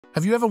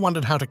Have you ever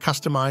wondered how to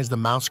customize the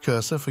mouse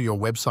cursor for your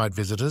website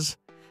visitors?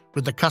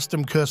 With the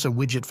Custom Cursor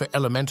Widget for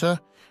Elementor,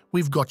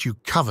 we've got you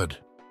covered.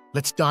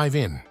 Let's dive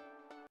in.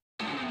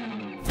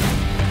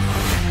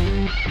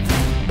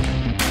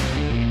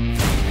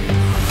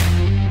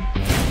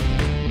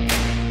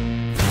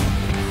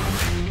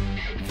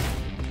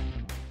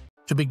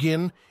 To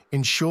begin,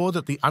 ensure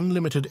that the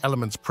Unlimited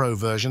Elements Pro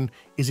version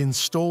is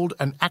installed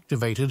and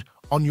activated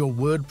on your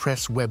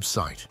WordPress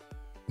website.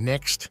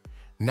 Next,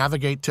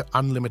 navigate to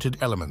Unlimited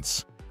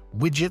Elements,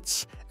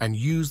 Widgets, and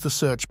use the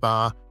search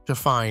bar to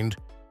find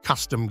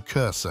Custom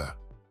Cursor.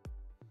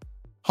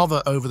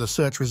 Hover over the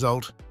search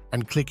result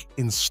and click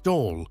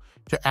Install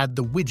to add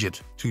the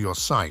widget to your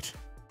site.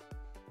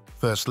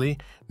 Firstly,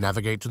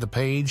 navigate to the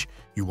page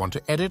you want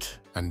to edit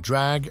and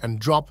drag and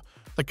drop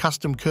the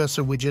Custom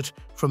Cursor widget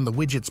from the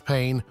Widgets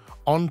pane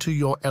onto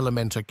your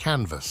Elementor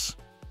canvas.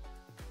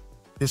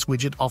 This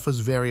widget offers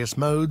various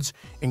modes,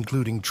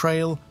 including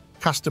Trail,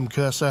 Custom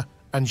Cursor,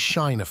 and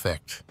Shine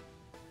Effect.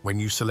 When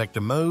you select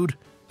a mode,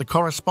 the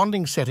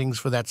corresponding settings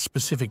for that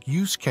specific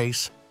use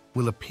case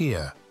will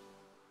appear.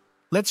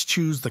 Let's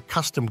choose the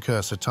Custom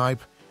Cursor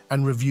type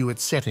and review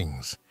its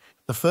settings.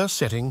 The first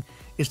setting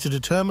is to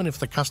determine if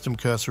the Custom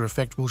Cursor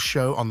effect will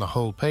show on the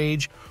whole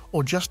page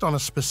or just on a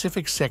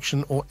specific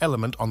section or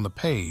element on the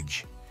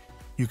page.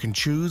 You can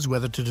choose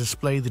whether to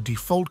display the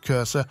default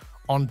cursor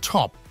on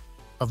top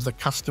of the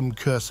Custom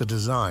Cursor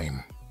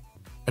design.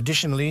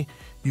 Additionally,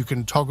 you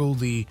can toggle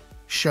the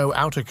Show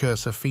Outer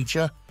Cursor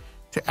feature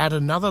to add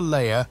another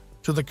layer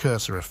to the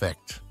cursor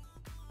effect.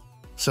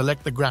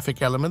 Select the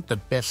graphic element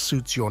that best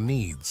suits your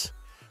needs.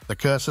 The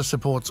cursor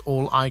supports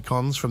all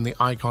icons from the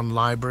icon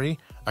library,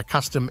 a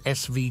custom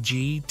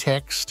SVG,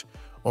 text,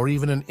 or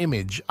even an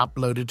image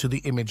uploaded to the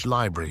image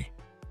library.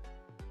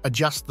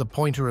 Adjust the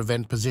pointer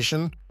event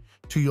position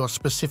to your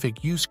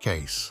specific use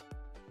case.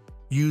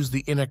 Use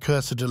the inner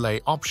cursor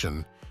delay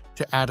option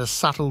to add a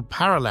subtle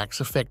parallax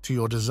effect to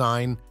your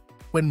design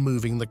when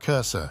moving the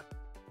cursor.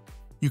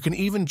 You can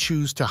even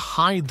choose to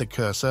hide the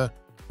cursor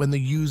when the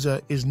user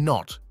is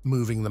not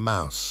moving the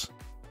mouse.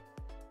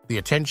 The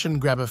Attention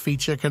Grabber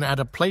feature can add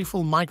a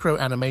playful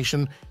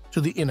micro-animation to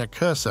the inner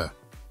cursor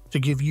to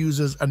give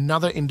users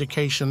another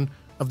indication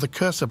of the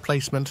cursor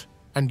placement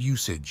and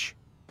usage.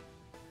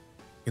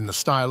 In the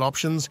Style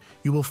options,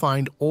 you will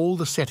find all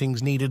the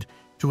settings needed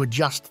to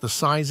adjust the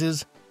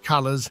sizes,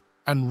 colors,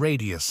 and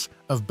radius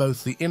of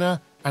both the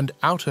inner and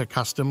outer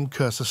custom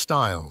cursor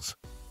styles.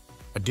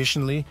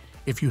 Additionally,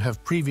 if you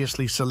have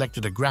previously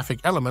selected a graphic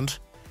element,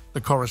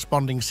 the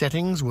corresponding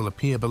settings will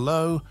appear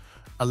below,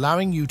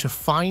 allowing you to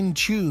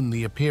fine-tune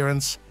the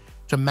appearance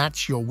to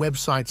match your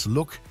website's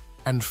look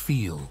and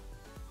feel.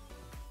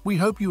 We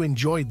hope you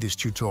enjoyed this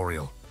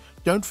tutorial.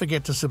 Don't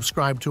forget to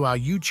subscribe to our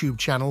YouTube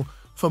channel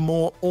for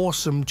more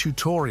awesome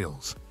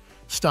tutorials.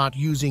 Start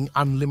using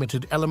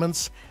unlimited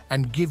elements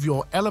and give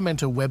your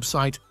Elementor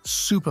website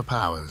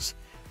superpowers.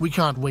 We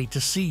can't wait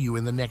to see you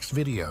in the next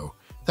video.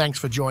 Thanks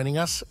for joining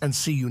us and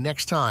see you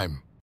next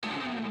time.